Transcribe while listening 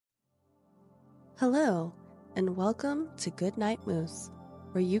Hello, and welcome to Goodnight Moose,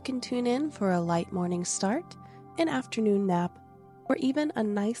 where you can tune in for a light morning start, an afternoon nap, or even a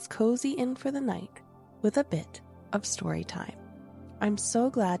nice cozy in for the night with a bit of story time. I'm so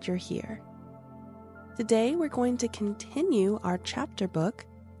glad you're here. Today we're going to continue our chapter book,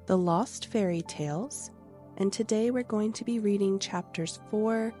 The Lost Fairy Tales, and today we're going to be reading chapters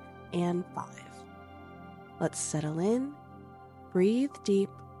 4 and 5. Let's settle in, breathe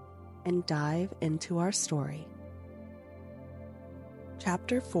deep, and dive into our story.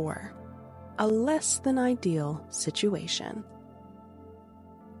 Chapter 4: A Less Than Ideal Situation.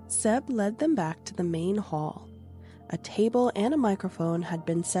 Seb led them back to the main hall. A table and a microphone had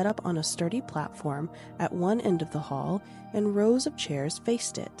been set up on a sturdy platform at one end of the hall, and rows of chairs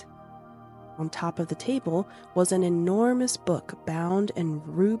faced it. On top of the table was an enormous book bound in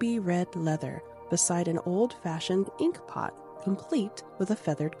ruby red leather beside an old-fashioned ink pot, complete with a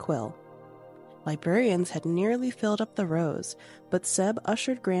feathered quill. Librarians had nearly filled up the rows, but Seb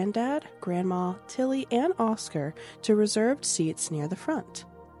ushered Granddad, Grandma, Tilly, and Oscar to reserved seats near the front.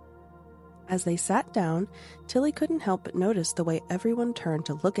 As they sat down, Tilly couldn't help but notice the way everyone turned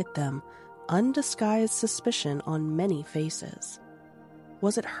to look at them, undisguised suspicion on many faces.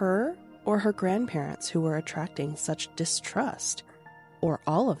 Was it her or her grandparents who were attracting such distrust? Or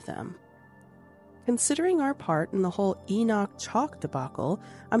all of them? Considering our part in the whole Enoch chalk debacle,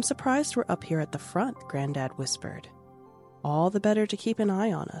 I'm surprised we're up here at the front, Granddad whispered. All the better to keep an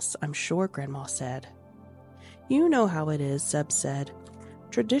eye on us, I'm sure, Grandma said. You know how it is, Zeb said.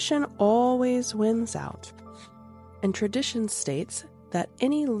 Tradition always wins out. And tradition states that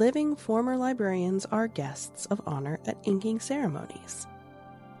any living former librarians are guests of honor at inking ceremonies.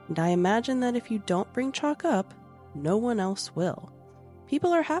 And I imagine that if you don't bring chalk up, no one else will.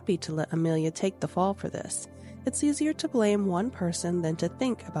 People are happy to let Amelia take the fall for this. It's easier to blame one person than to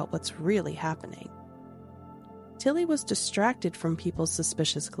think about what's really happening. Tilly was distracted from people's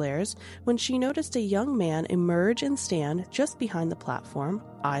suspicious glares when she noticed a young man emerge and stand just behind the platform,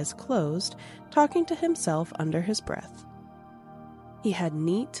 eyes closed, talking to himself under his breath. He had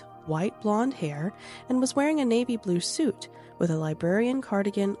neat, white blonde hair and was wearing a navy blue suit with a librarian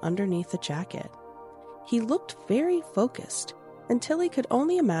cardigan underneath the jacket. He looked very focused, and Tilly could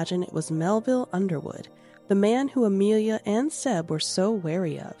only imagine it was Melville Underwood, the man who Amelia and Seb were so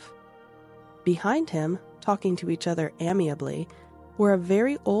wary of. Behind him, talking to each other amiably, were a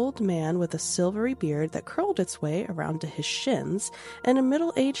very old man with a silvery beard that curled its way around to his shins, and a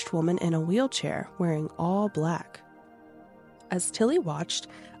middle-aged woman in a wheelchair wearing all black. As Tilly watched,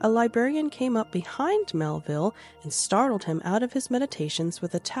 a librarian came up behind Melville and startled him out of his meditations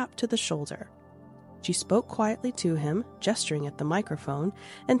with a tap to the shoulder. She spoke quietly to him, gesturing at the microphone,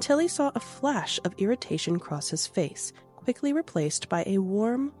 and Tilly saw a flash of irritation cross his face, quickly replaced by a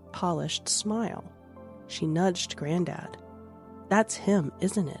warm, polished smile. She nudged Granddad. "That's him,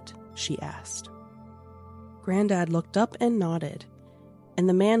 isn't it?" she asked. Granddad looked up and nodded. "And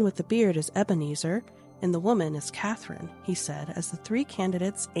the man with the beard is Ebenezer, and the woman is Catherine," he said as the three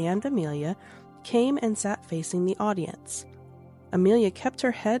candidates and Amelia came and sat facing the audience. Amelia kept her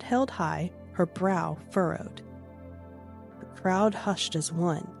head held high, her brow furrowed. The crowd hushed as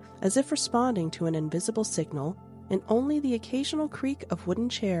one, as if responding to an invisible signal, and only the occasional creak of wooden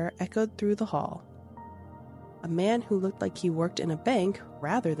chair echoed through the hall. A man who looked like he worked in a bank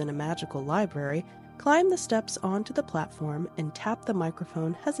rather than a magical library climbed the steps onto the platform and tapped the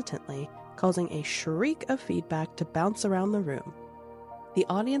microphone hesitantly, causing a shriek of feedback to bounce around the room. The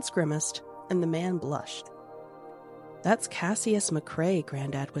audience grimaced, and the man blushed. "That's Cassius McCrae,"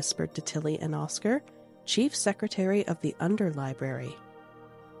 Granddad whispered to Tilly and Oscar, Chief Secretary of the Underlibrary.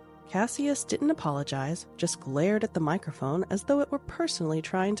 Cassius didn't apologize, just glared at the microphone as though it were personally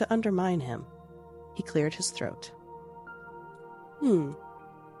trying to undermine him. He cleared his throat.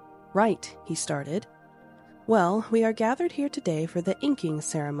 Right, he started. "Well, we are gathered here today for the inking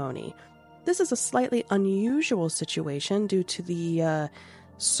ceremony. This is a slightly unusual situation due to the,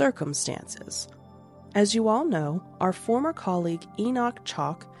 circumstances. As you all know, our former colleague Enoch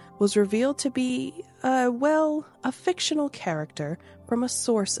Chalk was revealed to be, a fictional character from a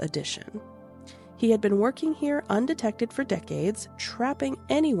source edition. He had been working here undetected for decades, trapping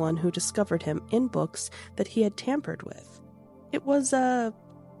anyone who discovered him in books that he had tampered with. It was a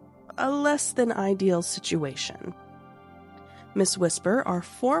less than ideal situation. Miss Whisper, our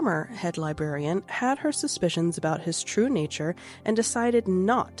former head librarian, had her suspicions about his true nature and decided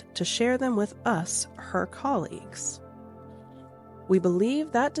not to share them with us, her colleagues. We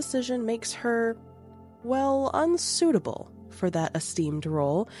believe that decision makes her, unsuitable for that esteemed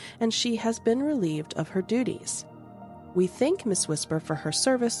role, and she has been relieved of her duties. We thank Miss Whisper for her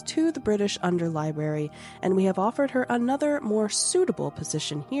service to the British Underlibrary, and we have offered her another, more suitable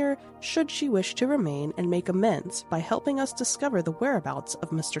position here should she wish to remain and make amends by helping us discover the whereabouts of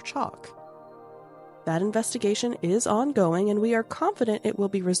Mr. Chalk. That investigation is ongoing, and we are confident it will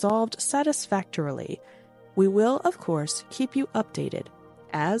be resolved satisfactorily. We will, of course, keep you updated,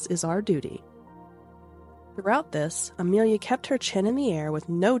 as is our duty. Throughout this, Amelia kept her chin in the air with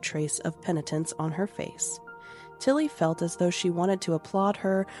no trace of penitence on her face. Tilly felt as though she wanted to applaud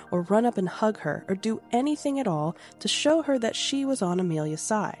her or run up and hug her or do anything at all to show her that she was on Amelia's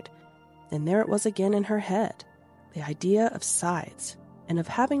side. And there it was again in her head, the idea of sides and of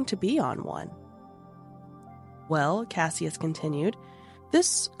having to be on one. Well, Cassius continued,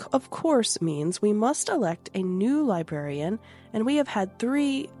 this, of course, means we must elect a new librarian, and we have had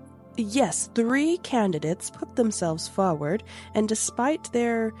three candidates put themselves forward, and despite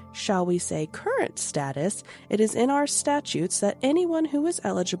their, shall we say, current status, it is in our statutes that anyone who is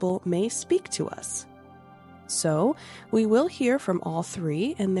eligible may speak to us. So, we will hear from all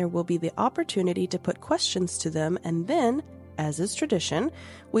three, and there will be the opportunity to put questions to them, and then, as is tradition,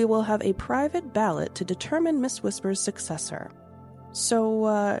 we will have a private ballot to determine Miss Whisper's successor.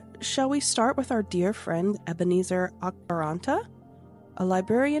 So, shall we start with our dear friend Ebenezer Akbaranta? A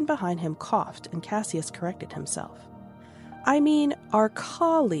librarian behind him coughed, and Cassius corrected himself. I mean our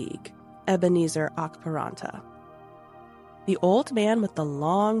colleague, Ebenezer Akbaranta. The old man with the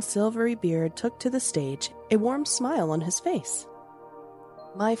long silvery beard took to the stage, a warm smile on his face.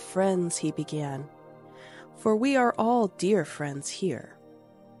 My friends, he began, for we are all dear friends here.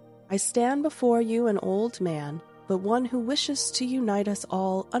 I stand before you an old man, but one who wishes to unite us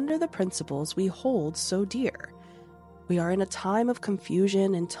all under the principles we hold so dear. We are in a time of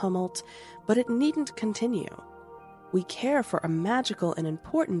confusion and tumult, but it needn't continue. We care for a magical and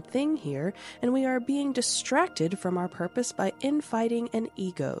important thing here, and we are being distracted from our purpose by infighting and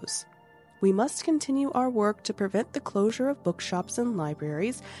egos. We must continue our work to prevent the closure of bookshops and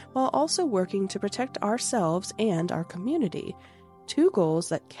libraries, while also working to protect ourselves and our community, two goals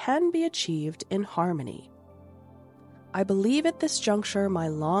that can be achieved in harmony. I believe at this juncture my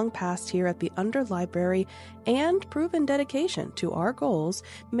long past here at the Underlibrary and proven dedication to our goals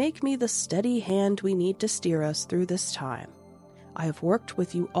make me the steady hand we need to steer us through this time. I have worked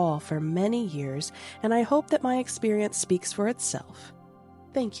with you all for many years, and I hope that my experience speaks for itself.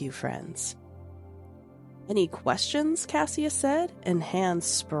 Thank you, friends. Any questions? Cassius said, and hands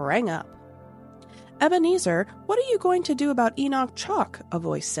sprang up. Ebenezer, what are you going to do about Enoch Chalk? A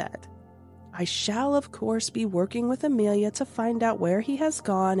voice said. I shall, of course, be working with Amelia to find out where he has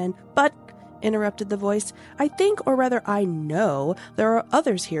gone But, interrupted the voice, I think, or rather I know, there are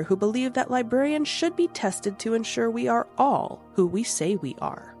others here who believe that librarians should be tested to ensure we are all who we say we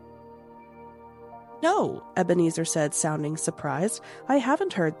are. No, Ebenezer said, sounding surprised. I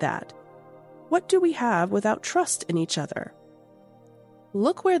haven't heard that. What do we have without trust in each other?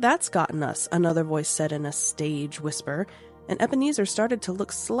 Look where that's gotten us, another voice said in a stage whisper, and Ebenezer started to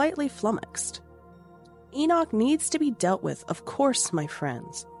look slightly flummoxed. Enoch needs to be dealt with, of course, my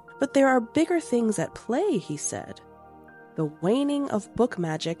friends, but there are bigger things at play, he said. The waning of book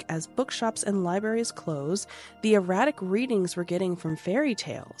magic as bookshops and libraries close, the erratic readings we're getting from fairy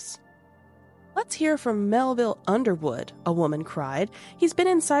tales. Let's hear from Melville Underwood, a woman cried. He's been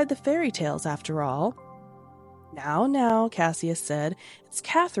inside the fairy tales after all. Now, Cassius said, it's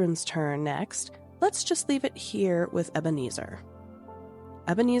Catherine's turn next. Let's just leave it here with Ebenezer.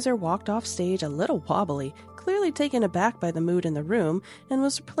 Ebenezer walked off stage a little wobbly, clearly taken aback by the mood in the room, and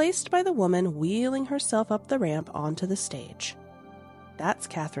was replaced by the woman wheeling herself up the ramp onto the stage. That's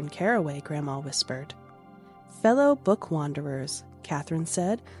Catherine Caraway, Grandma whispered. Fellow book wanderers, Catherine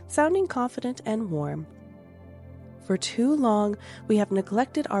said, sounding confident and warm. For too long, we have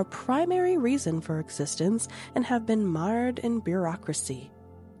neglected our primary reason for existence and have been mired in bureaucracy.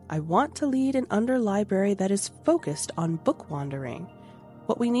 I want to lead an underlibrary that is focused on book wandering.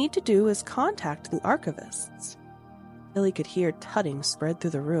 What we need to do is contact the archivists. Billy could hear tutting spread through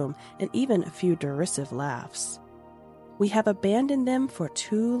the room and even a few derisive laughs. We have abandoned them for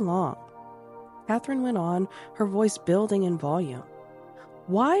too long. Catherine went on, her voice building in volume.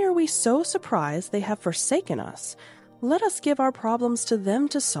 Why are we so surprised they have forsaken us? Let us give our problems to them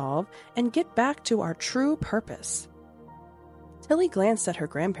to solve and get back to our true purpose. Tilly glanced at her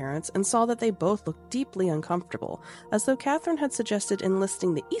grandparents and saw that they both looked deeply uncomfortable, as though Catherine had suggested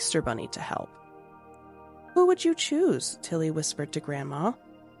enlisting the Easter Bunny to help. Who would you choose? Tilly whispered to Grandma.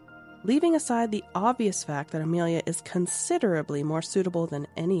 Leaving aside the obvious fact that Amelia is considerably more suitable than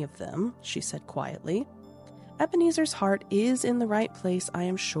any of them, she said quietly, Ebenezer's heart is in the right place, I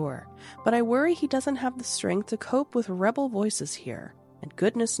am sure, but I worry he doesn't have the strength to cope with rebel voices here, and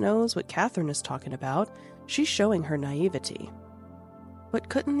goodness knows what Catherine is talking about. She's showing her naivety. But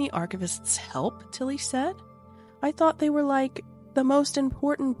couldn't the archivists help, Tilly said. I thought they were like the most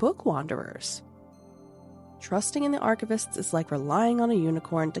important book wanderers. Trusting in the archivists is like relying on a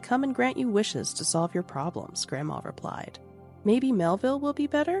unicorn to come and grant you wishes to solve your problems, Grandma replied. Maybe Melville will be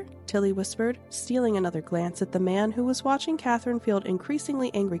better? Tilly whispered, stealing another glance at the man who was watching Catherine field increasingly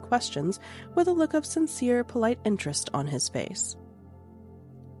angry questions with a look of sincere, polite interest on his face.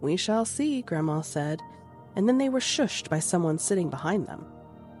 We shall see, Grandma said, and then they were shushed by someone sitting behind them.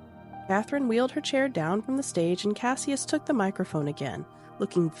 Catherine wheeled her chair down from the stage and Cassius took the microphone again,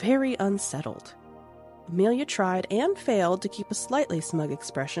 looking very unsettled. Amelia tried and failed to keep a slightly smug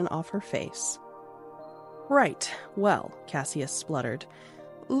expression off her face. Right, well, Cassius spluttered.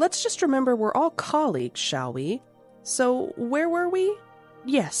 Let's just remember we're all colleagues, shall we? So, where were we?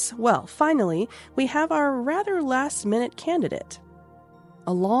 Yes, well, finally, we have our rather last-minute candidate.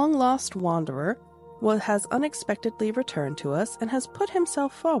 A long-lost wanderer has unexpectedly returned to us and has put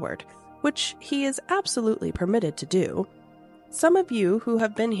himself forward, which he is absolutely permitted to do. Some of you who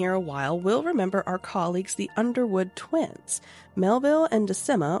have been here a while will remember our colleagues, the Underwood twins. Melville and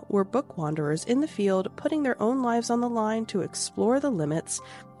Decima were book wanderers in the field, putting their own lives on the line to explore the limits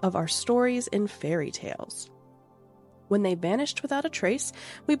of our stories in fairy tales. When they vanished without a trace,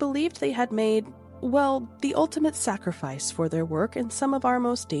 we believed they had made, well, the ultimate sacrifice for their work in some of our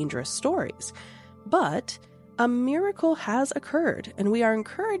most dangerous stories. But a miracle has occurred, and we are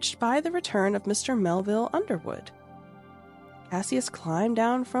encouraged by the return of Mr. Melville Underwood. Cassius climbed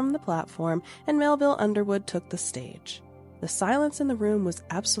down from the platform, and Melville Underwood took the stage. The silence in the room was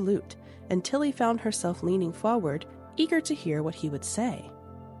absolute, and Tilly found herself leaning forward, eager to hear what he would say.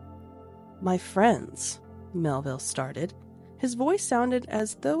 My friends, Melville started. His voice sounded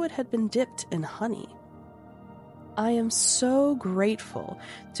as though it had been dipped in honey. I am so grateful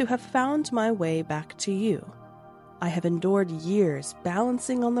to have found my way back to you. I have endured years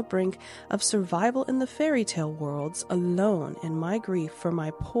balancing on the brink of survival in the fairy tale worlds alone in my grief for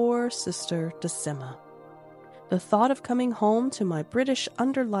my poor sister Decima. The thought of coming home to my British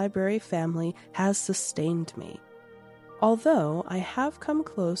underlibrary family has sustained me. Although I have come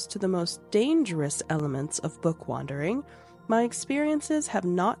close to the most dangerous elements of book wandering, my experiences have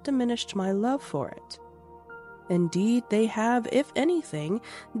not diminished my love for it. Indeed, they have, if anything,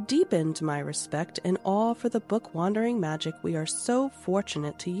 deepened my respect and awe for the book-wandering magic we are so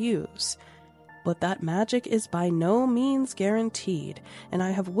fortunate to use. But that magic is by no means guaranteed, and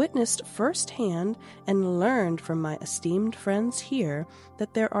I have witnessed firsthand and learned from my esteemed friends here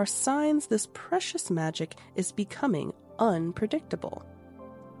that there are signs this precious magic is becoming unpredictable.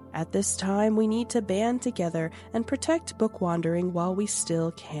 At this time, we need to band together and protect book-wandering while we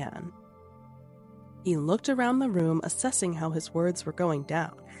still can. He looked around the room, assessing how his words were going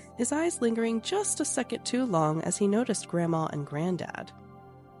down, his eyes lingering just a second too long as he noticed Grandma and Granddad.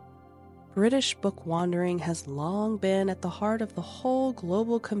 British book wandering has long been at the heart of the whole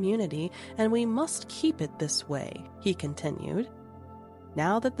global community, and we must keep it this way, he continued.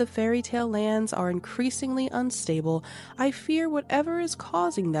 Now that the fairy tale lands are increasingly unstable, I fear whatever is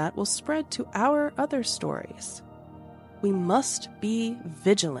causing that will spread to our other stories. We must be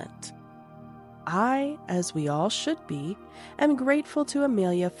vigilant. I, as we all should be, am grateful to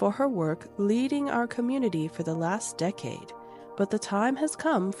Amelia for her work leading our community for the last decade, but the time has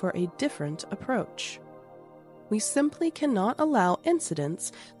come for a different approach. We simply cannot allow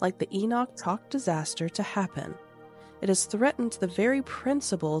incidents like the Enoch Talk disaster to happen. It has threatened the very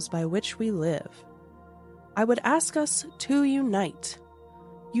principles by which we live. I would ask us to unite.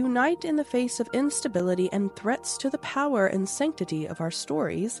 Unite in the face of instability and threats to the power and sanctity of our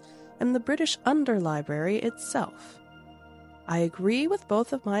stories and the British Underlibrary itself. I agree with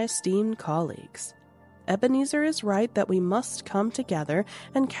both of my esteemed colleagues. Ebenezer is right that we must come together,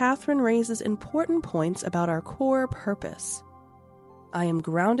 and Catherine raises important points about our core purpose. I am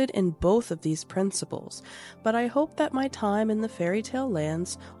grounded in both of these principles, but I hope that my time in the fairy tale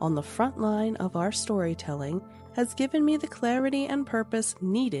lands on the front line of our storytelling has given me the clarity and purpose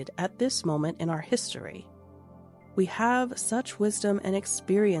needed at this moment in our history. We have such wisdom and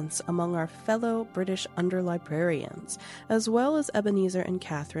experience among our fellow British underlibrarians. As well as Ebenezer and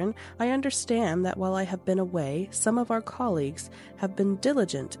Catherine, I understand that while I have been away, some of our colleagues have been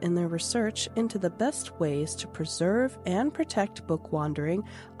diligent in their research into the best ways to preserve and protect book wandering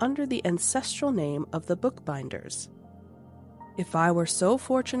under the ancestral name of the Bookbinders. If I were so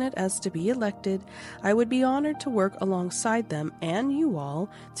fortunate as to be elected, I would be honored to work alongside them and you all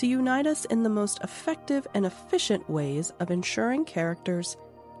to unite us in the most effective and efficient ways of ensuring characters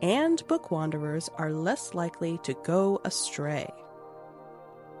and book wanderers are less likely to go astray.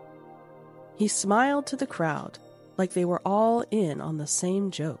 He smiled to the crowd, like they were all in on the same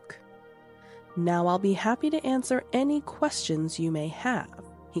joke. Now I'll be happy to answer any questions you may have,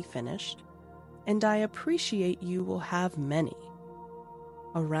 he finished, and I appreciate you will have many.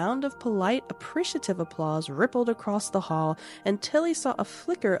 A round of polite, appreciative applause rippled across the hall, and Tilly saw a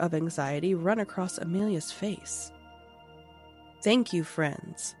flicker of anxiety run across Amelia's face. "Thank you,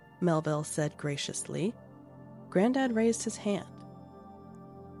 friends," Melville said graciously. Grandad raised his hand.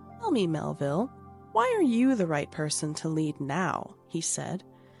 "Tell me, Melville, why are you the right person to lead now?" he said,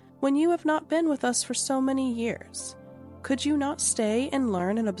 "when you have not been with us for so many years. Could you not stay and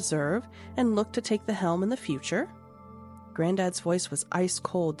learn and observe and look to take the helm in the future?" Grandad's voice was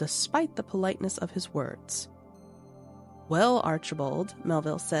ice-cold despite the politeness of his words. "Well, Archibald,"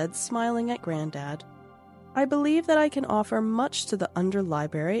 Melville said, smiling at Grandad, "I believe that I can offer much to the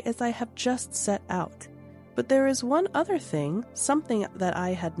Underlibrary as I have just set out. But there is one other thing, something that I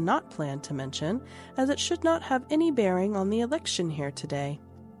had not planned to mention, as it should not have any bearing on the election here today.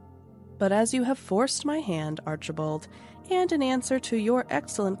 But as you have forced my hand, Archibald, and in answer to your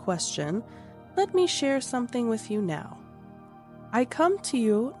excellent question, let me share something with you now. I come to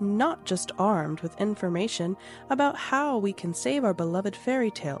you not just armed with information about how we can save our beloved fairy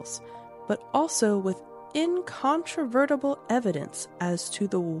tales, but also with incontrovertible evidence as to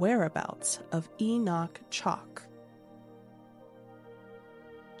the whereabouts of Enoch Chalk."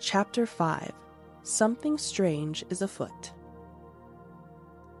 Chapter 5. Something Strange is Afoot.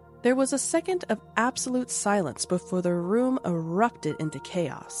 There was a second of absolute silence before the room erupted into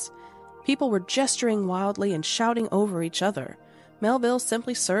chaos. People were gesturing wildly and shouting over each other. Melville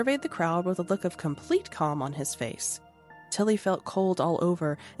simply surveyed the crowd with a look of complete calm on his face. Tilly felt cold all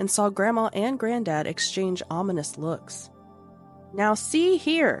over and saw Grandma and Grandad exchange ominous looks. "Now see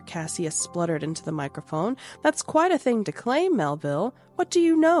here," Cassius spluttered into the microphone. "That's quite a thing to claim, Melville. What do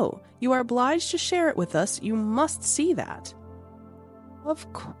you know? You are obliged to share it with us. You must see that."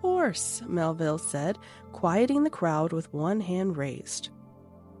 "Of course," Melville said, quieting the crowd with one hand raised.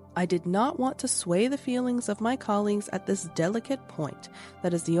 "I did not want to sway the feelings of my colleagues at this delicate point.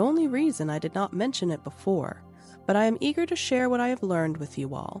 That is the only reason I did not mention it before. But I am eager to share what I have learned with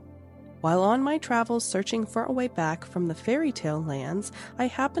you all. While on my travels searching for a way back from the fairy tale lands, I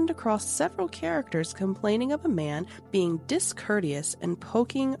happened across several characters complaining of a man being discourteous and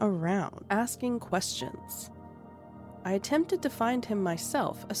poking around, asking questions. I attempted to find him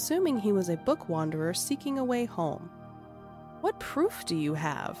myself, assuming he was a book wanderer seeking a way home. 'What proof do you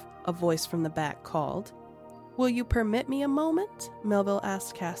have?' a voice from the back called. 'Will you permit me a moment?' Melville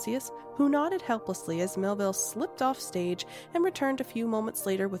asked Cassius, who nodded helplessly as Melville slipped off stage and returned a few moments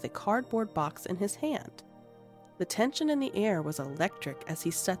later with a cardboard box in his hand. The tension in the air was electric as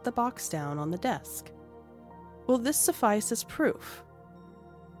he set the box down on the desk. 'Will this suffice as proof?'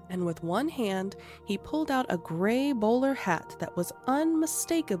 And with one hand, he pulled out a gray bowler hat that was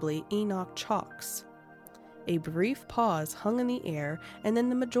unmistakably Enoch Chalk's. A brief pause hung in the air, and then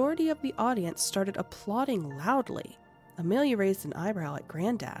the majority of the audience started applauding loudly. Amelia raised an eyebrow at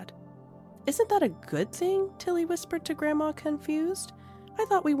Grandad. "Isn't that a good thing?" Tilly whispered to Grandma, confused. "I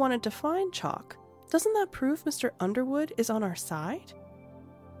thought we wanted to find Chalk. Doesn't that prove Mr. Underwood is on our side?"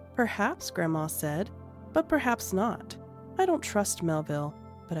 "Perhaps," Grandma said, "but perhaps not. I don't trust Melville,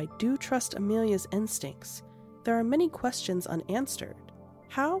 but I do trust Amelia's instincts. There are many questions unanswered.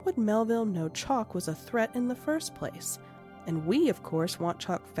 How would Melville know Chalk was a threat in the first place? And we, of course, want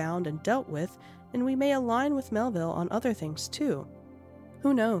Chalk found and dealt with, and we may align with Melville on other things, too.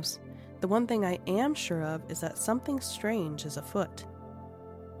 Who knows? The one thing I am sure of is that something strange is afoot."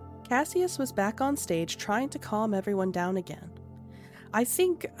 Cassius was back on stage trying to calm everyone down again. I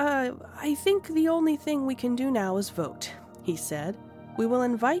think the only thing we can do now is vote," he said. "We will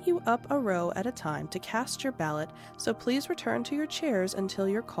invite you up a row at a time to cast your ballot, so please return to your chairs until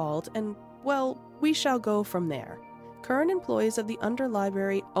you're called, and, well, we shall go from there. Current employees of the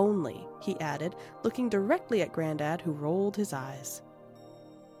Underlibrary only," he added, looking directly at Grandad, who rolled his eyes.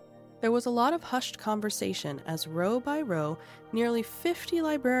 There was a lot of hushed conversation as, row by row, nearly 50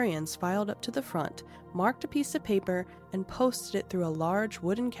 librarians filed up to the front, marked a piece of paper, and posted it through a large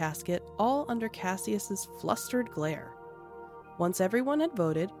wooden casket, all under Cassius's flustered glare. Once everyone had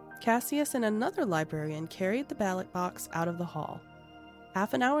voted, Cassius and another librarian carried the ballot box out of the hall.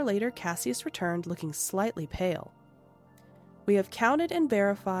 Half an hour later, Cassius returned, looking slightly pale. "We have counted and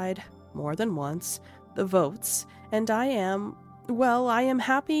verified, more than once, the votes, and I am, Well, I am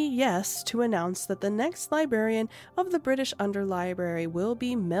happy, yes, to announce that the next librarian of the British Underlibrary will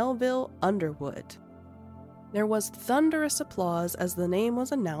be Melville Underwood. There was thunderous applause as the name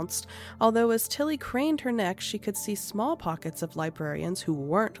was announced, although as Tilly craned her neck, she could see small pockets of librarians who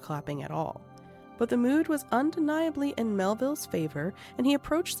weren't clapping at all. But the mood was undeniably in Melville's favor, and he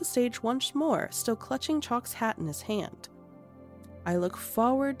approached the stage once more, still clutching Chalk's hat in his hand. "I look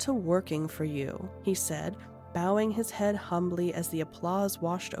forward to working for you," he said, bowing his head humbly as the applause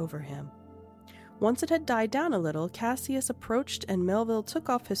washed over him. Once it had died down a little, Cassius approached and Melville took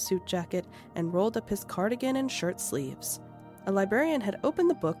off his suit jacket and rolled up his cardigan and shirt sleeves. A librarian had opened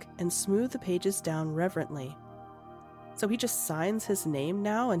the book and smoothed the pages down reverently. "So he just signs his name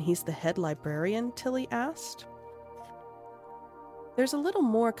now and he's the head librarian?" Tilly asked. "There's a little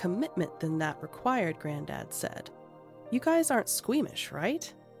more commitment than that required," Granddad said. "You guys aren't squeamish,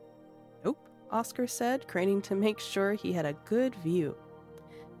 right?" "Nope," Oscar said, craning to make sure he had a good view.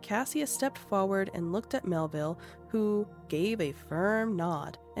 Cassius stepped forward and looked at Melville, who gave a firm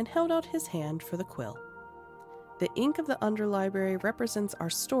nod and held out his hand for the quill. "The ink of the Underlibrary represents our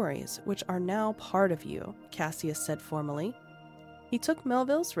stories, which are now part of you," Cassius said formally. He took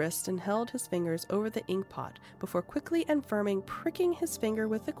Melville's wrist and held his fingers over the ink pot before quickly and firmly pricking his finger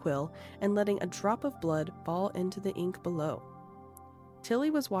with the quill and letting a drop of blood fall into the ink below.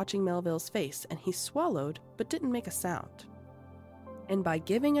 Tilly was watching Melville's face, and he swallowed but didn't make a sound. "And by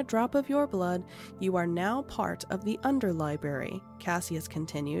giving a drop of your blood, you are now part of the Underlibrary," Cassius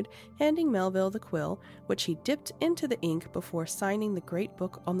continued, handing Melville the quill, which he dipped into the ink before signing the great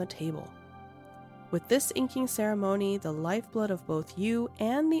book on the table. "With this inking ceremony, the lifeblood of both you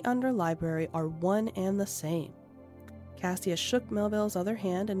and the Underlibrary are one and the same." Cassius shook Melville's other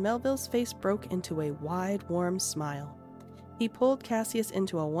hand, and Melville's face broke into a wide, warm smile. He pulled Cassius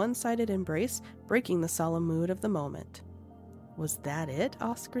into a one-sided embrace, breaking the solemn mood of the moment. "Was that it?"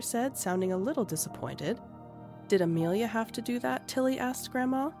 Oscar said, sounding a little disappointed. "Did Amelia have to do that?" Tilly asked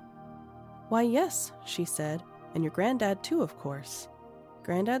Grandma. "Why, yes," she said, "and your granddad too, of course."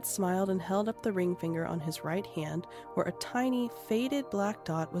 Granddad smiled and held up the ring finger on his right hand, where a tiny, faded black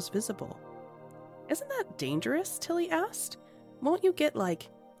dot was visible. "Isn't that dangerous?" Tilly asked. "Won't you get,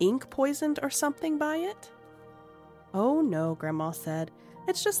 ink poisoned or something by it?" "Oh no," Grandma said.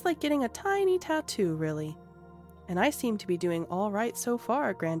 "It's just like getting a tiny tattoo, really." "And I seem to be doing all right so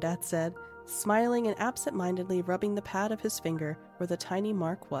far," Granddad said, smiling and absent-mindedly rubbing the pad of his finger where the tiny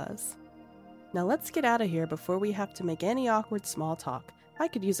mark was. "Now let's get out of here before we have to make any awkward small talk. I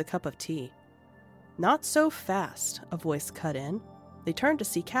could use a cup of tea." "Not so fast," a voice cut in. They turned to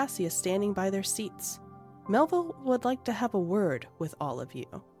see Cassius standing by their seats. "Melville would like to have a word with all of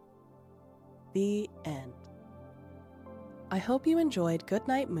you." The end. I hope you enjoyed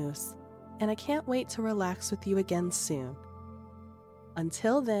Goodnight Moose, and I can't wait to relax with you again soon.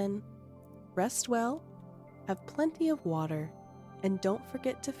 Until then, rest well, have plenty of water, and don't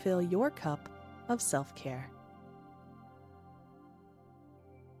forget to fill your cup of self-care.